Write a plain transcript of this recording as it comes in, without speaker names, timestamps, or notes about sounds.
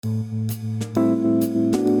Welcome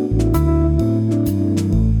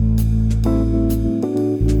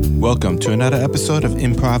to another episode of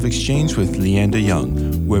Improv Exchange with Leander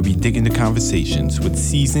Young, where we dig into conversations with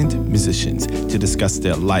seasoned musicians to discuss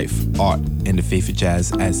their life, art, and the faith of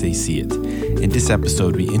jazz as they see it. In this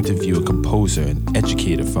episode, we interview a composer and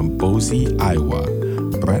educator from Boise, Iowa,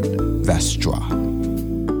 Brent Vaartstra.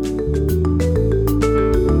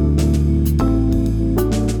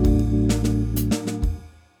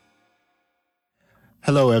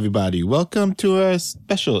 Hello, everybody. Welcome to our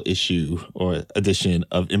special issue or edition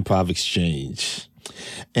of Improv Exchange.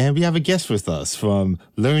 And we have a guest with us from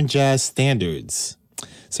Learn Jazz Standards.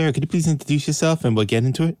 Sir, could you please introduce yourself and we'll get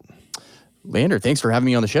into it? Leander, thanks for having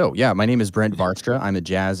me on the show. Yeah, my name is Brent Vaartstra. I'm a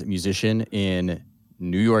jazz musician in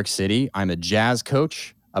New York City. I'm a jazz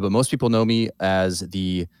coach, but most people know me as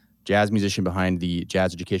the jazz musician behind the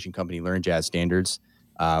jazz education company Learn Jazz Standards.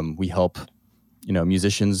 We help,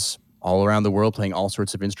 musicians all around the world playing all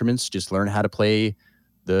sorts of instruments just learn how to play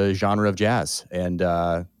the genre of jazz. And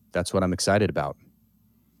that's what I'm excited about.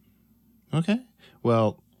 Okay.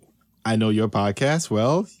 Well, I know your podcast.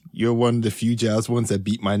 Well, you're one of the few jazz ones that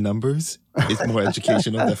beat my numbers. It's more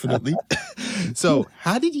educational, definitely. So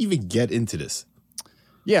how did you even get into this?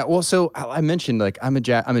 Yeah, well, so I mentioned, I'm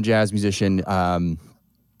a jazz musician,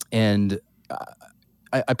 and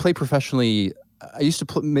I play professionally. I used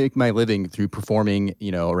to make my living through performing,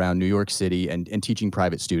 around New York City and teaching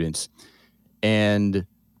private students. And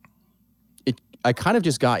I kind of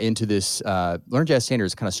just got into this. Learn Jazz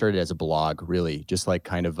Standards kind of started as a blog, really, just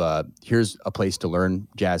here's a place to learn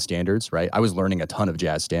jazz standards, right? I was learning a ton of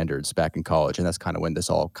jazz standards back in college, and that's kind of when this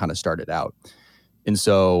all kind of started out. And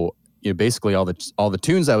so, basically all the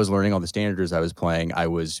tunes I was learning, all the standards I was playing, I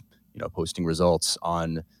was, posting results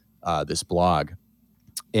on this blog.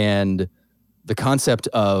 And the concept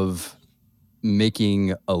of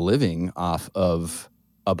making a living off of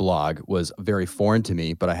a blog was very foreign to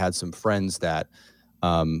me, but I had some friends that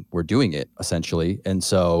were doing it essentially. And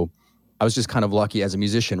so I was just kind of lucky as a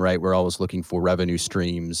musician, right? We're always looking for revenue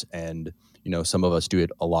streams, and, some of us do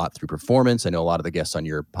it a lot through performance. I know a lot of the guests on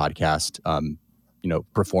your podcast,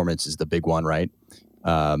 performance is the big one, right?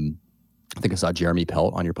 I think I saw Jeremy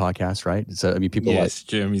Pelt on your podcast, right? So, people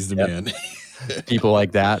Jeremy's the man. People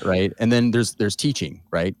like that, right? And then there's teaching,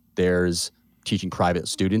 right? There's teaching private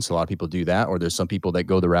students. A lot of people do that, or there's some people that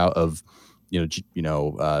go the route of,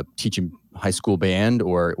 teaching high school band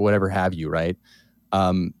or whatever have you, right?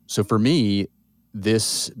 So for me,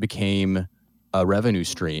 this became a revenue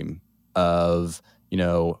stream of,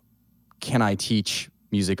 can I teach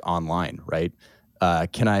music online, right?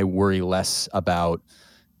 Can I worry less about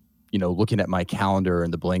looking at my calendar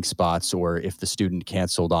and the blank spots, or if the student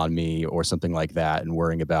canceled on me or something like that, and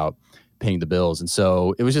worrying about paying the bills. And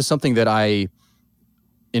so it was just something that I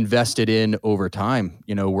invested in over time,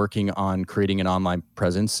 working on creating an online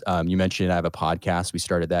presence. You mentioned I have a podcast. We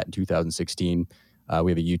started that in 2016.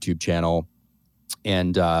 We have a YouTube channel,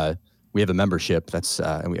 and we have a membership. That's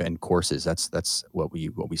and courses. That's what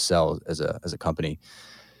we sell as a company.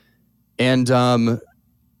 And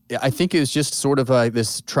I think it was just sort of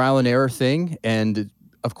this trial and error thing. And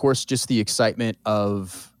of course, just the excitement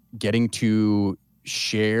of getting to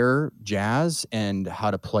share jazz and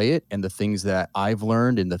how to play it, and the things that I've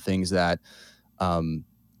learned and the things that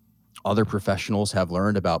other professionals have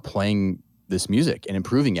learned about playing this music and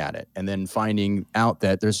improving at it. And then finding out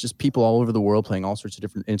that there's just people all over the world playing all sorts of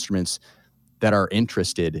different instruments that are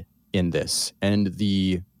interested in this, and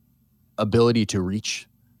the ability to reach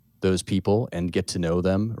those people and get to know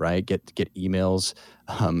them, right? Get emails,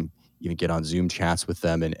 even get on Zoom chats with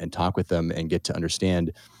them and talk with them, and get to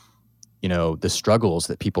understand, the struggles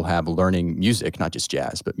that people have learning music, not just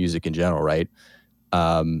jazz, but music in general, right?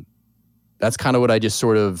 That's kind of what I just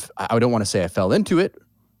sort of, I don't want to say I fell into it,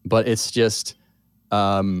 but it's just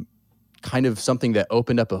kind of something that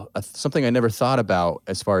opened up something I never thought about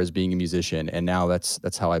as far as being a musician. And now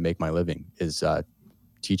that's how I make my living, is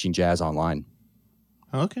teaching jazz online.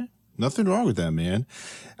 Okay. Nothing wrong with that, man.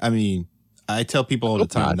 I mean, I tell people all the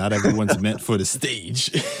time, not everyone's meant for the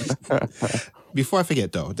stage. Before I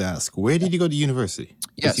forget, though, to ask, where did you go to university?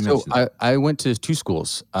 Yeah, so I went to two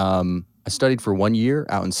schools. I studied for 1 year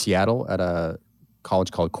out in Seattle at a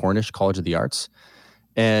college called Cornish College of the Arts.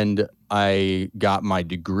 And I got my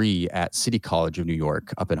degree at City College of New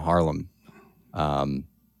York up in Harlem. John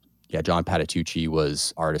Patitucci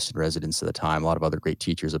was artist in residence at the time. A lot of other great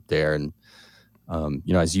teachers up there. And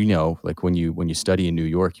as like when you study in New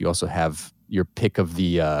York, you also have your pick of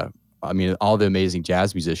the all the amazing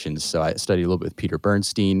jazz musicians. So I studied a little bit with Peter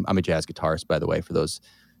Bernstein. I'm a jazz guitarist, by the way, for those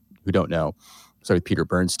who don't know. started with Peter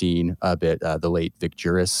Bernstein a bit, the late Vic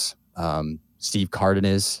Juris, Steve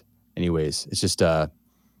Cardenas. Anyways, it's just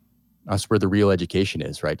that's where the real education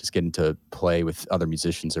is, right? Just getting to play with other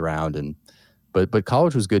musicians around, and but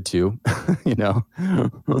college was good too, you know.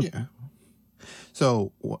 Yeah.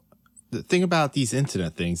 So the thing about these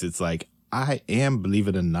internet things, it's like I am, believe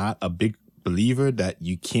it or not, a big believer that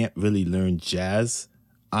you can't really learn jazz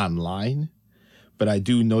online, but I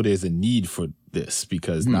do know there's a need for this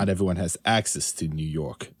because not everyone has access to New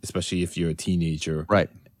York, especially if you're a teenager. Right.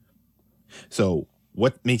 So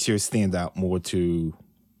what makes yours stand out more to,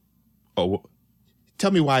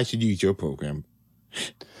 tell me why I should use your program.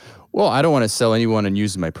 Well, I don't want to sell anyone on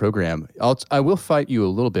using my program. I will fight you a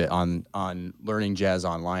little bit on learning jazz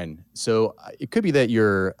online. So it could be that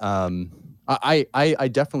you're, I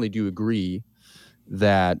definitely do agree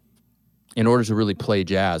that in order to really play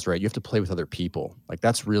jazz, right, you have to play with other people. Like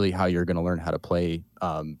that's really how you're going to learn how to play,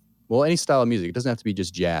 well, any style of music. It doesn't have to be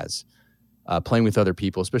just jazz. Playing with other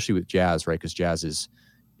people, especially with jazz, right? Because jazz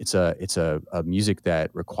it's a music that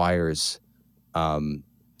requires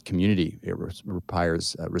community. It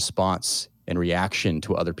requires response and reaction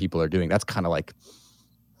to what other people are doing. That's kind of like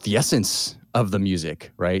the essence of the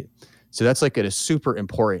music, right? So that's like a super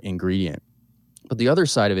important ingredient. But the other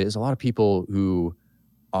side of it is a lot of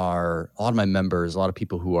my members, a lot of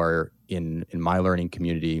people who are in my learning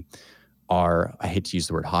community are, I hate to use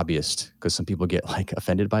the word hobbyist because some people get like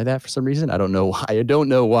offended by that for some reason. I don't know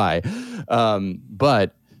why.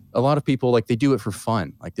 But a lot of people, like, they do it for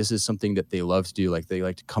fun. Like, this is something that they love to do. Like, they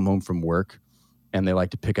like to come home from work and they like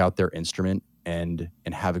to pick out their instrument and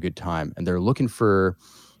have a good time. And they're looking for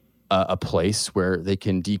a place where they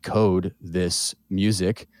can decode this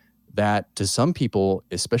music that to some people,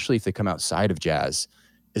 especially if they come outside of jazz,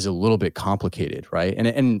 is a little bit complicated, right?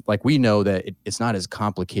 And like, we know that it's not as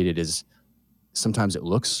complicated as sometimes it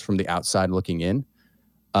looks from the outside looking in.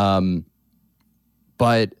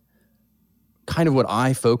 But kind of what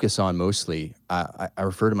I focus on mostly, I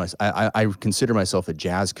refer to myself, I consider myself a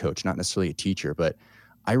jazz coach, not necessarily a teacher, but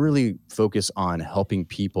I really focus on helping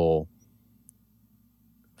people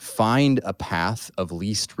find a path of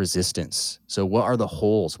least resistance. So what are the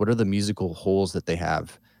holes? What are the musical holes that they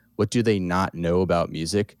have? What do they not know about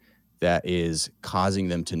music that is causing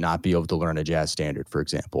them to not be able to learn a jazz standard, for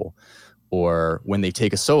example? Or when they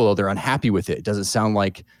take a solo, they're unhappy with it. It doesn't sound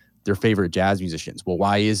like their favorite jazz musicians. Well,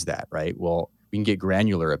 why is that, right? Well, we can get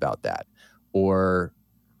granular about that. Or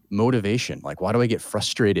motivation. Like, why do I get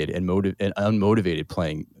frustrated and unmotivated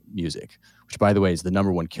playing music? Which, by the way, is the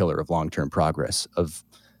number one killer of long-term progress, of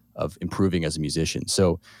improving as a musician.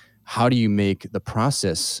 So how do you make the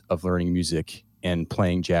process of learning music and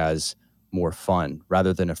playing jazz more fun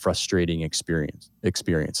rather than a frustrating experience?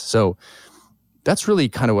 So that's really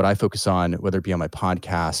kind of what I focus on, whether it be on my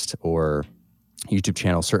podcast or YouTube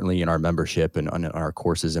channel, certainly in our membership and on our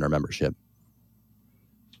courses in our membership.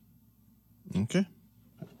 Okay.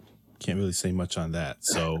 Can't really say much on that.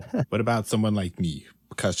 So what about someone like me,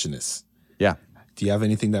 percussionist? Yeah. Do you have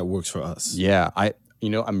anything that works for us? Yeah.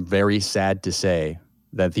 I'm very sad to say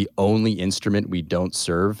that the only instrument we don't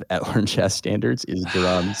serve at Learn Jazz Standards is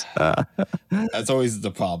drums. That's always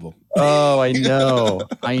the problem. Oh, I know.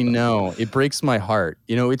 It breaks my heart.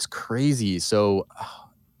 It's crazy. So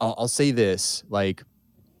I'll say this, like,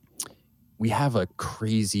 we have a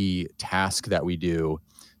crazy task that we do.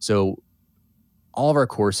 So all of our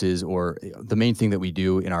courses, or the main thing that we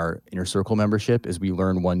do in our Inner Circle membership, is we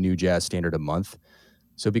learn one new jazz standard a month.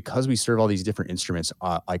 So because we serve all these different instruments,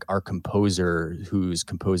 like our composer who's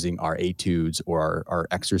composing our etudes or our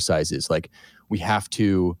exercises, like, we have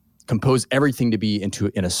to compose everything to be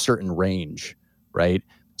in a certain range, right?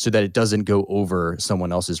 So that it doesn't go over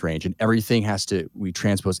someone else's range. And we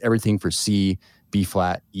transpose everything for C, B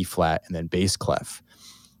flat, E flat, and then bass clef.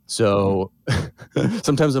 So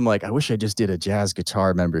sometimes I'm like, I wish I just did a jazz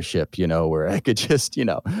guitar membership, where I could just,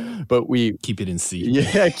 but we keep it in C.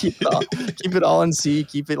 Yeah, keep it all in C,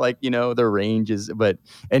 keep it like, the ranges. But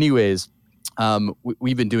anyways,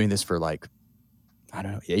 we've been doing this for like, I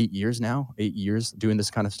don't know, 8 years doing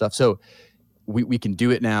this kind of stuff. So we can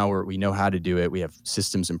do it now, or we know how to do it. We have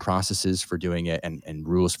systems and processes for doing it, and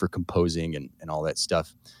rules for composing and all that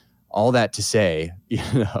stuff. All that to say,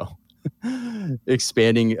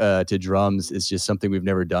 expanding to drums is just something we've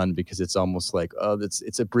never done, because it's almost like,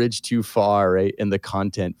 it's a bridge too far, right? And the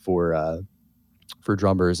content for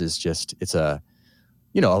drummers is just, it's a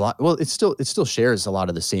lot. Well, it still shares a lot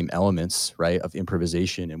of the same elements, right, of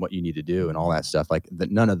improvisation and what you need to do and all that stuff. Like,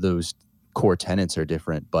 none of those core tenets are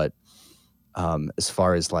different, but as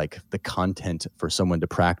far as like the content for someone to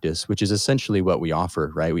practice, which is essentially what we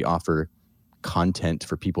offer, right? We offer content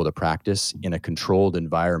for people to practice in a controlled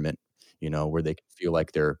environment, where they can feel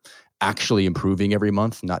like they're actually improving every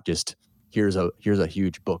month, not just here's a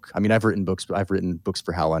huge book. I mean, I've written books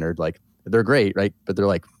for Hal Leonard, like they're great, right? But they're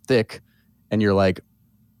like thick, and you're like,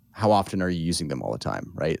 how often are you using them all the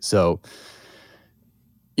time, right? So,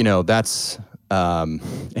 that's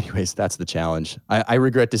anyways, that's the challenge. I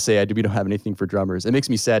regret to say we don't have anything for drummers. It makes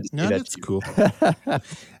me sad to say that. That's cool.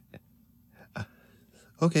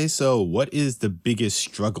 Okay, so what is the biggest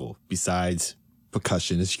struggle besides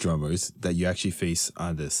percussionist drummers that you actually face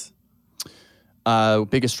on this?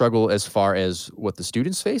 Biggest struggle as far as what the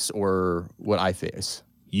students face or what I face?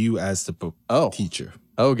 You as the teacher.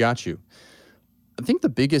 Oh, got you. I think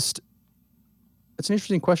that's an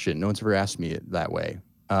interesting question. No one's ever asked me it that way.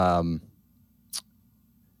 I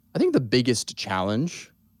think the biggest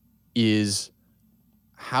challenge is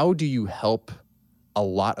how do you help a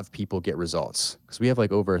lot of people get results? Because we have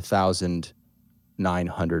like over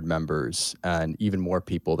 1,900 members and even more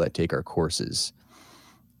people that take our courses.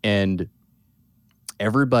 And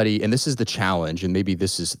everybody, and this is the challenge, and maybe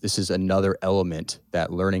this is another element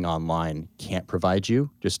that learning online can't provide you,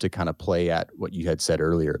 just to kind of play at what you had said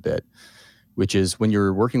earlier a bit, which is when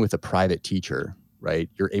you're working with a private teacher, right,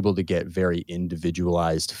 you're able to get very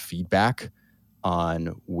individualized feedback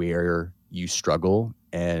on where you struggle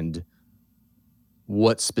and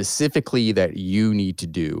what specifically that you need to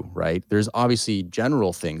do, right? There's obviously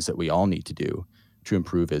general things that we all need to do to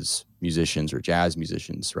improve as musicians or jazz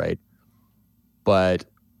musicians, right? But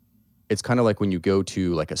it's kind of like when you go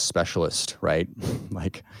to like a specialist, right?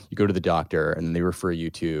 Like you go to the doctor and they refer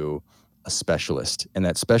you to a specialist, and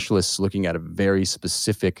that specialist is looking at a very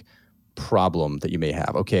specific problem that you may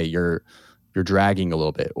have. Okay, you're dragging a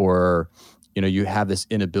little bit, or you have this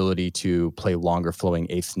inability to play longer flowing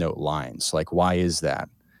eighth note lines. Like, why is that?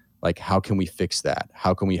 Like, how can we fix that?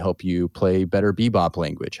 How can we help you play better bebop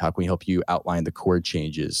language? How can we help you outline the chord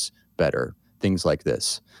changes better? Things like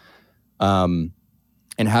this.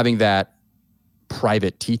 And having that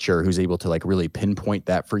private teacher who's able to like really pinpoint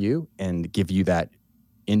that for you and give you that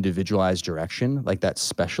individualized direction, like that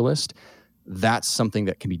specialist, that's something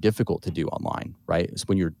that can be difficult to do online, right? It's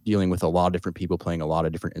when you're dealing with a lot of different people playing a lot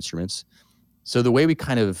of different instruments. So the way we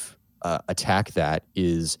kind of attack that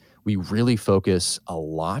is we really focus a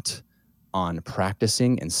lot on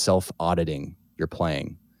practicing and self-auditing your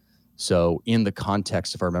playing. So in the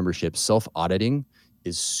context of our membership, self-auditing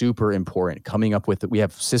is super important. Coming up with we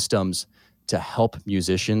have systems to help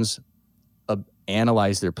musicians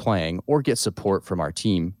analyze their playing or get support from our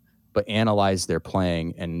team, but analyze their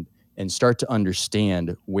playing and start to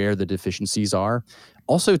understand where the deficiencies are.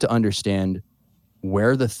 Also to understand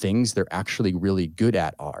where the things they're actually really good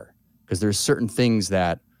at are. Because there's certain things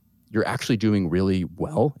that you're actually doing really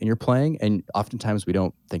well in your playing, and oftentimes we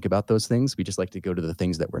don't think about those things. We just like to go to the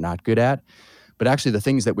things that we're not good at. But actually the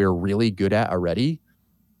things that we're really good at already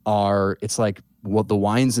it's like what the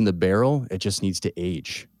wine's in the barrel, it just needs to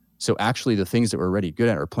age. So actually the things that we're already good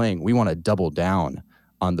at or playing, we want to double down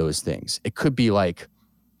on those things. It could be like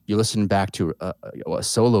you listen back to a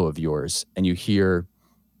solo of yours and you hear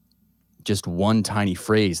just one tiny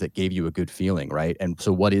phrase that gave you a good feeling, right? And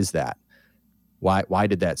so what is that? Why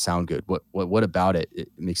did that sound good? What about it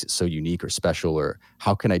makes it so unique or special, or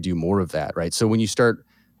how can I do more of that, right? So when you start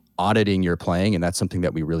auditing your playing, and that's something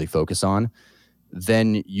that we really focus on,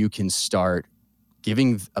 then you can start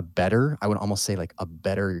giving I would almost say like a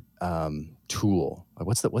better tool.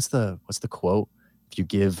 What's the quote? If you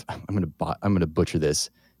give, I'm gonna butcher this.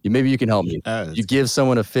 Maybe you can help me. You give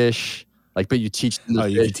someone a fish, but you teach them to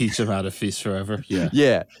fish. You teach them how to fish forever. Yeah.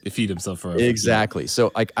 Yeah. They feed themselves forever. Exactly. Yeah.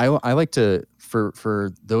 So I like to,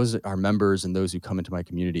 for those our members and those who come into my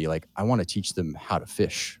community, I want to teach them how to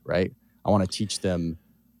fish, right? I want to teach them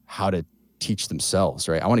how to teach themselves,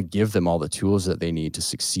 right? I want to give them all the tools that they need to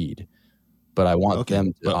succeed, but I want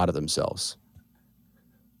them to audit themselves.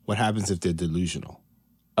 What happens if they're delusional?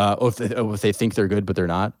 If they think they're good, but they're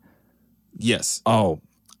not? Yes. Oh,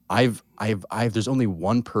 there's only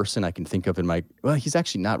one person I can think of he's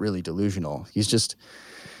actually not really delusional. He's just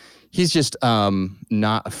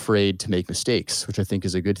not afraid to make mistakes, which I think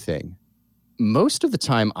is a good thing. Most of the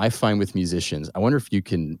time I find with musicians, I wonder if you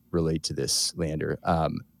can relate to this, Leander.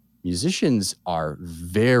 Musicians are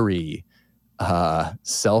very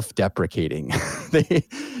self-deprecating.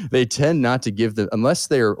 They tend not to give them, unless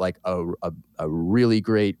they're like a really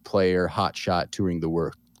great player, hot shot touring the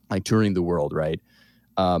world, right?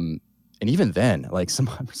 And even then, some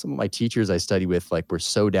of my teachers I study with, were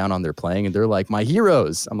so down on their playing, and they're like my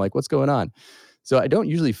heroes. I'm like, what's going on? So I don't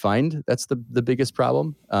usually find that's the biggest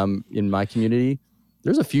problem in my community.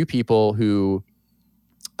 There's a few people who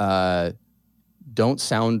don't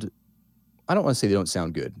sound, I don't want to say they don't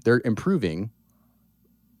sound good. They're improving,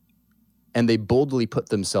 and they boldly put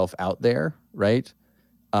themselves out there, right?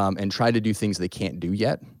 And try to do things they can't do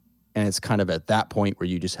yet. And it's kind of at that point where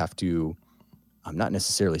you just have to, not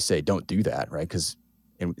necessarily say don't do that, right? Because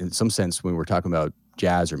in some sense, when we're talking about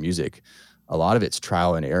jazz or music, a lot of it's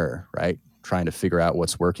trial and error, right? Trying to figure out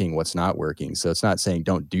what's working, what's not working. So it's not saying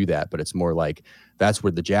don't do that, but it's more like that's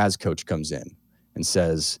where the jazz coach comes in and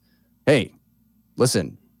says, hey,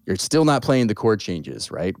 listen, you're still not playing the chord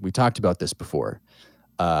changes, right? We talked about this before.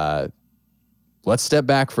 Let's step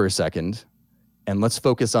back for a second and let's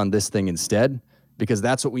focus on this thing instead, because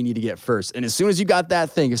that's what we need to get first. And as soon as you got that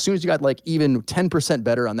thing, as soon as you got like even 10%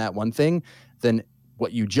 better on that one thing, then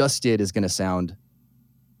what you just did is going to sound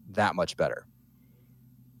that much better.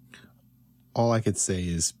 All I could say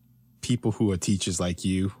is people who are teachers like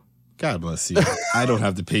you, God bless you. I don't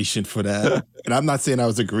have the patience for that. And I'm not saying I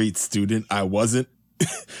was a great student. I wasn't.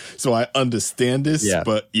 So I understand this,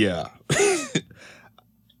 but yeah.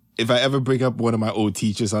 If I ever bring up one of my old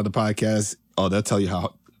teachers on the podcast, they'll tell you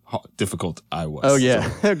how difficult I was. Oh, yeah.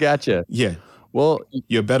 So, gotcha. Yeah. Well,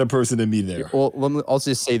 you're a better person than me there. Well, I'll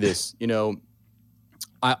just say this,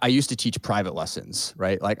 I used to teach private lessons,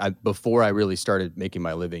 right? Like before I really started making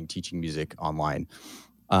my living teaching music online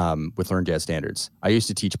with Learn Jazz Standards, I used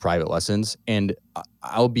to teach private lessons, and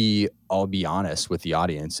I'll be honest with the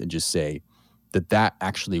audience and just say that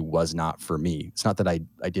actually was not for me. It's not that I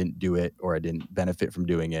didn't do it or I didn't benefit from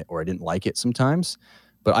doing it or I didn't like it sometimes,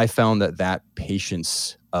 but I found that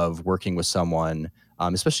patience of working with someone,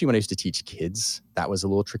 especially when I used to teach kids, that was a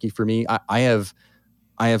little tricky for me. I have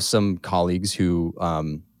some colleagues who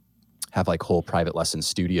have like whole private lesson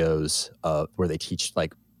studios where they teach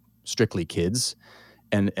like strictly kids.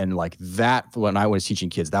 And like that, when I was teaching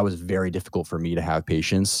kids, that was very difficult for me to have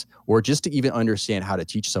patience or just to even understand how to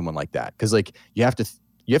teach someone like that. Because like you have to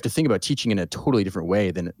think about teaching in a totally different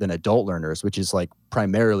way than adult learners, which is like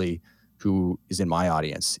primarily who is in my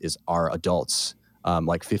audience is our adults,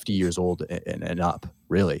 like 50 years old and up.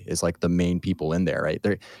 Really, is like the main people in there, right?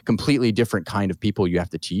 They're completely different kind of people you have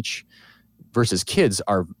to teach. Versus kids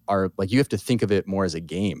are like you have to think of it more as a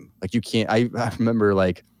game. Like you can't. I remember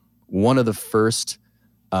like one of the first.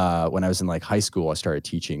 When I was in like high school, I started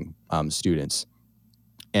teaching students,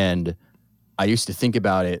 and I used to think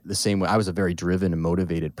about it the same way. I was a very driven and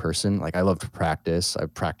motivated person. Like I loved to practice. I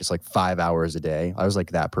practiced like 5 hours a day. I was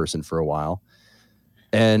like that person for a while.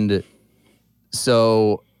 And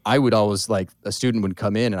so I would always like a student would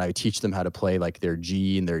come in and I would teach them how to play like their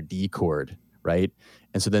G and their D chord. Right.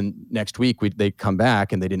 And so then next week they'd come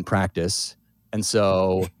back and they didn't practice. And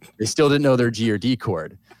so they still didn't know their G or D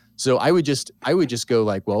chord. So I would just go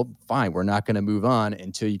like, well, fine, we're not going to move on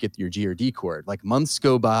until you get your G or D chord. Like months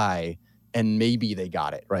go by and maybe they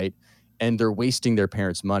got it, right? And they're wasting their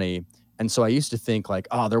parents' money. And so I used to think like,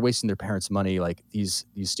 oh, they're wasting their parents' money. Like these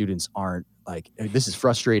students aren't like, this is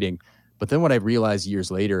frustrating. But then what I realized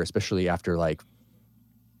years later, especially after like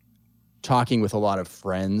talking with a lot of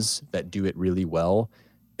friends that do it really well,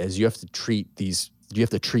 is you have to treat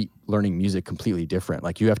learning music completely different.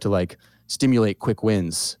 Like you have to like stimulate quick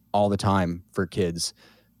wins all the time for kids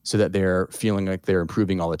so that they're feeling like they're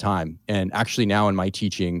improving all the time. And actually now in my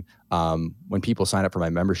teaching, when people sign up for my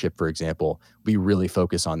membership, for example, we really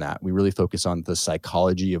focus on that. We really focus on the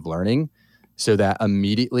psychology of learning so that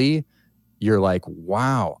immediately you're like,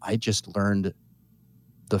 wow, I just learned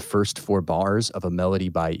the first 4 bars of a melody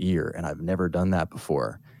by ear, and I've never done that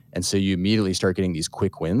before. And so you immediately start getting these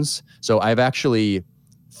quick wins. So I've actually,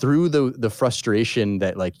 through the frustration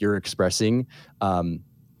that like you're expressing,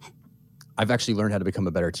 I've actually learned how to become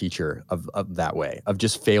a better teacher of that way, of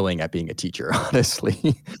just failing at being a teacher,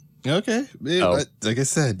 honestly. Okay. Man, like I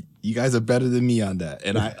said, you guys are better than me on that.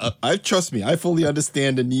 And I trust me, I fully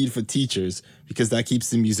understand the need for teachers because that keeps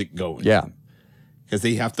the music going. Yeah. Because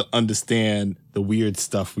they have to understand the weird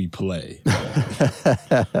stuff we play.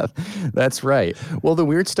 That's right. Well, the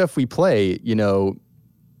weird stuff we play,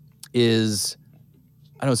 is,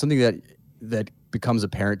 I don't know, something that becomes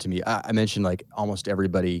apparent to me. I mentioned like almost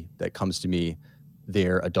everybody that comes to me,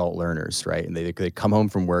 they're adult learners, right? And they come home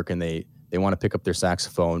from work and they want to pick up their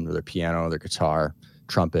saxophone or their piano or their guitar,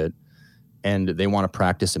 trumpet, and they want to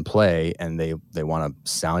practice and play, and they want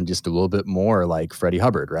to sound just a little bit more like Freddie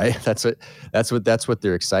Hubbard, right? That's what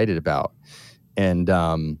they're excited about. And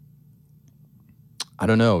I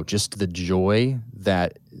don't know, just the joy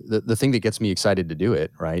that the thing that gets me excited to do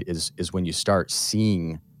it, right, is when you start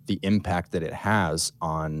seeing the impact that it has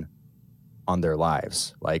on their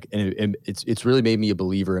lives. Like, and it's really made me a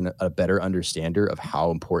believer and a better understander of how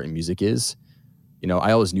important music is.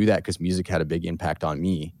 I always knew that because music had a big impact on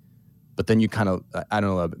me. But then you kind of, I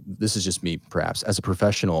don't know, this is just me perhaps, as a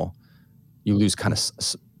professional, you lose kind of,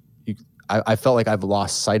 I felt like I've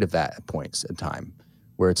lost sight of that at points in time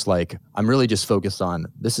where it's like, I'm really just focused on,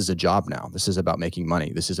 this is a job now. This is about making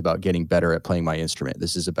money. This is about getting better at playing my instrument.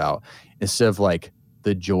 This is about, instead of like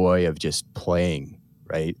the joy of just playing,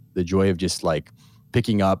 right? The joy of just like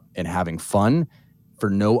picking up and having fun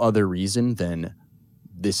for no other reason than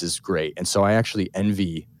this is great. And so I actually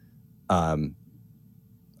envy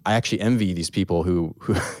these people who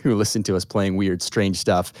listen to us playing weird, strange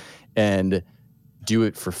stuff and do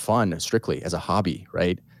it for fun, strictly as a hobby,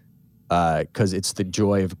 right? Because it's the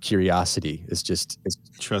joy of curiosity.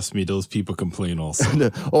 Trust me, those people complain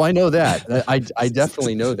also. Oh, I know that. I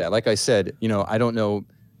definitely know that. Like I said, I don't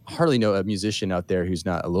hardly know a musician out there who's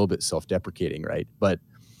not a little bit self-deprecating, right? But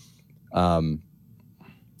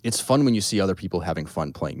it's fun when you see other people having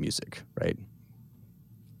fun playing music, right?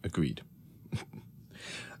 Agreed.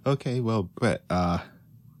 Okay, well, Brett,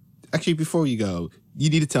 actually, before you go, you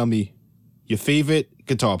need to tell me your favorite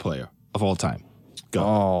guitar player of all time. Go.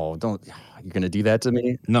 Oh, you're going to do that to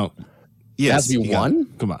me? No. Yes. It has to be one?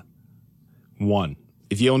 Come on. One.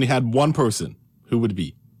 If you only had one person, who would it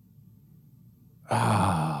be?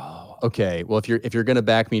 Oh, okay. Well, if you're going to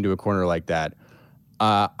back me into a corner like that,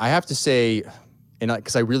 I have to say,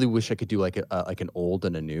 because I really wish I could do like an old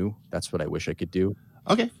and a new. That's what I wish I could do.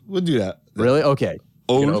 Okay, we'll do that. Really? Okay.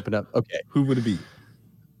 Old? Open up. Okay. Who would it be?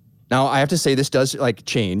 Now, I have to say this does like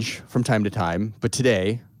change from time to time, but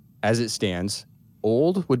today, as it stands,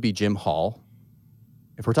 old would be Jim Hall.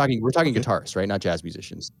 If we're talking guitarists, right? Not jazz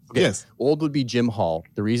musicians. Okay. Yes. Old would be Jim Hall.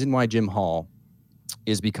 The reason why Jim Hall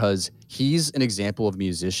is because he's an example of a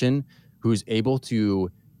musician who's able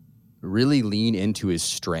to really lean into his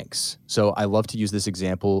strengths. So I love to use this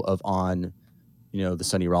example of on, the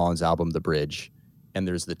Sonny Rollins album, The Bridge. And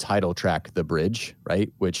there's the title track, The Bridge, right?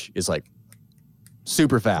 Which is like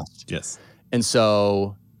super fast. Yes. And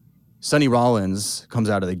so Sonny Rollins comes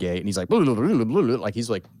out of the gate and he's like, like he's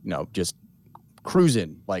like, just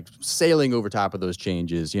cruising, like sailing over top of those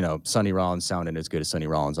changes. Sonny Rollins sounding as good as Sonny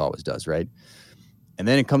Rollins always does, right? And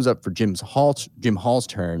then it comes up for Jim Hall's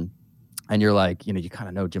turn. And you're like, you kind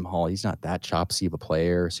of know Jim Hall. He's not that chopsy of a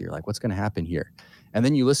player. So you're like, what's going to happen here? And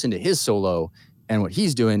then you listen to his solo. And what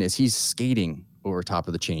he's doing is he's skating over top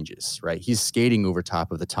of the changes, right? He's skating over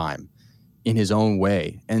top of the time in his own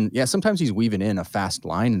way. And yeah, sometimes he's weaving in a fast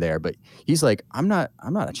line there, but he's like, I'm not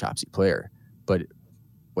a chopsy player, but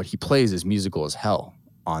what he plays is musical as hell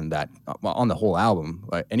on the whole album,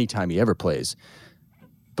 anytime he ever plays.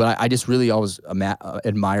 But I just really always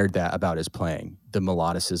admired that about his playing, the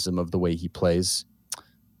melodicism of the way he plays.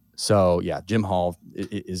 So yeah, Jim Hall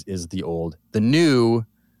is the old. The new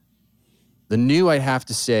I have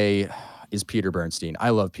to say is Peter Bernstein. I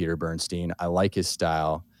love Peter Bernstein. I like his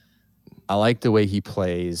style. I like the way he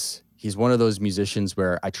plays. He's one of those musicians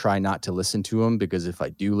where I try not to listen to him because if I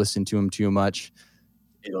do listen to him too much,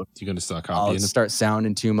 you're going to start copying. I'll start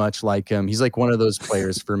sounding too much like him. He's like one of those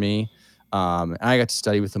players for me. And I got to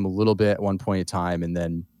study with him a little bit at one point in time. And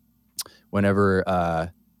then whenever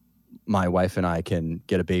my wife and I can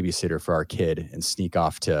get a babysitter for our kid and sneak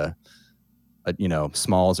off to,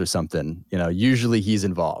 Smalls or something, usually he's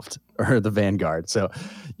involved, or the Vanguard. So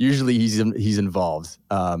usually he's involved.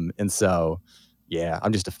 And so, yeah,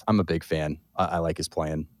 I'm a big fan. I like his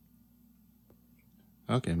playing.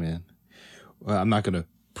 Okay, man. Well, I'm not going to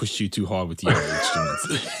push you too hard with the other instruments.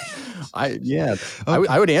 Okay.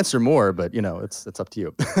 I would answer more, but it's up to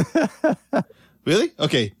you. Really?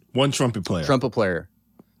 Okay. One trumpet player. Trumpet player.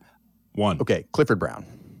 One. Okay. Clifford Brown.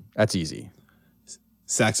 That's easy.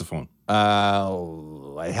 Saxophone.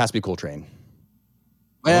 It has to be Coltrane.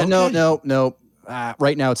 Okay. No.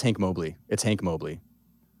 Right now it's Hank Mobley. Okay.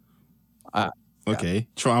 Yeah.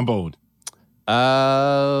 Trombone.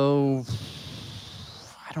 I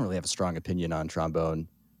don't really have a strong opinion on trombone.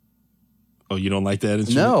 Oh, you don't like that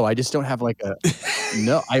instrument? No, I just don't have like a.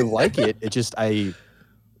 No, I like it. It just I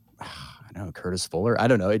don't know, Curtis Fuller. I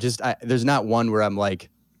don't know. It just there's not one where I'm like,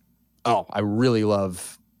 oh, I really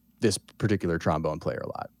love this particular trombone player a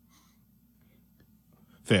lot.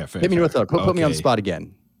 Fair. Hit me with put me on the spot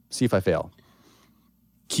again. See if I fail.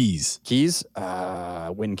 Keys.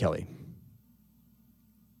 Wynton Kelly.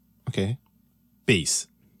 Okay. Bass.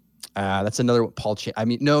 That's another Paul.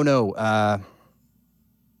 No.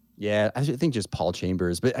 Yeah, I think just Paul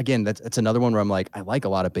Chambers. But again, that's another one where I'm like, I like a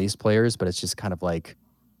lot of bass players, but it's just kind of like,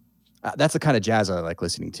 that's the kind of jazz I like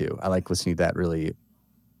listening to. I like listening to that really,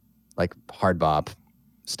 like hard bop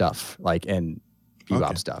stuff, like and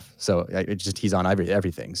bebop stuff. So he's on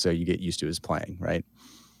everything. So you get used to his playing, right?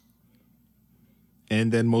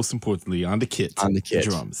 And then most importantly, on the kit. The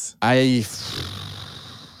drums. I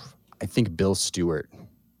think Bill Stewart.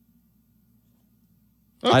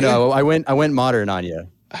 Okay. I know. I went modern on you.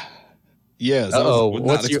 Yes.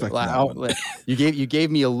 What's you gave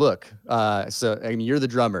me a look. So I mean, you're the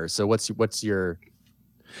drummer. So what's your?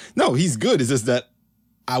 No, he's good. It's just that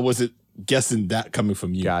I wasn't guessing that coming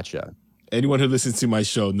from you. Gotcha. Anyone who listens to my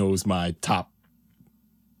show knows my top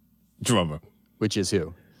drummer. Which is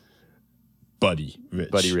who? Buddy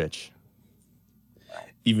Rich.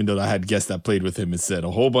 Even though I had guests that played with him and said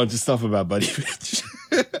a whole bunch of stuff about Buddy Rich.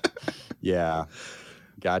 Yeah.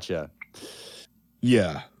 Gotcha.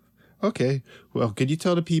 Yeah. Okay. Well, could you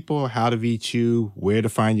tell the people how to reach you, where to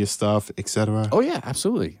find your stuff, etc.? Oh, yeah,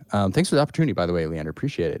 absolutely. Thanks for the opportunity, by the way, Leander.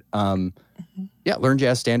 Appreciate it. Yeah,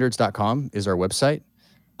 learnjazzstandards.com is our website.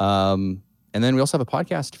 And then we also have a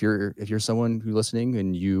podcast if you're someone who's listening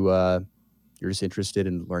and you're just interested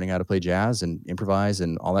in learning how to play jazz and improvise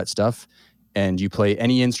and all that stuff, and you play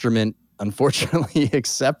any instrument, unfortunately,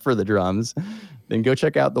 except for the drums, then go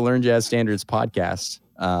check out the Learn Jazz Standards podcast.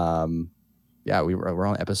 Yeah, we're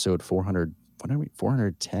on episode 400. What are we?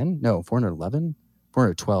 410? No, 411?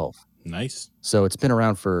 412. Nice. So it's been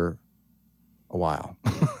around for a while.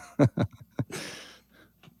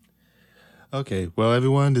 Okay. Well,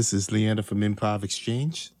 everyone, this is Leander from Improv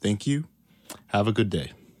Exchange. Thank you. Have a good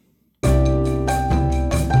day.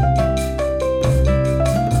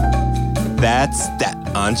 That's that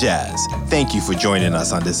on jazz. Thank you for joining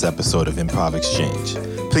us on this episode of Improv Exchange.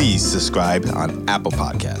 Please subscribe on Apple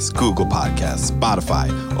Podcasts, Google Podcasts, Spotify,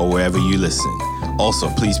 or wherever you listen. Also,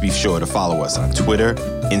 please be sure to follow us on Twitter,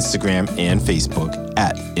 Instagram, and Facebook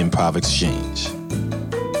at Improv Exchange.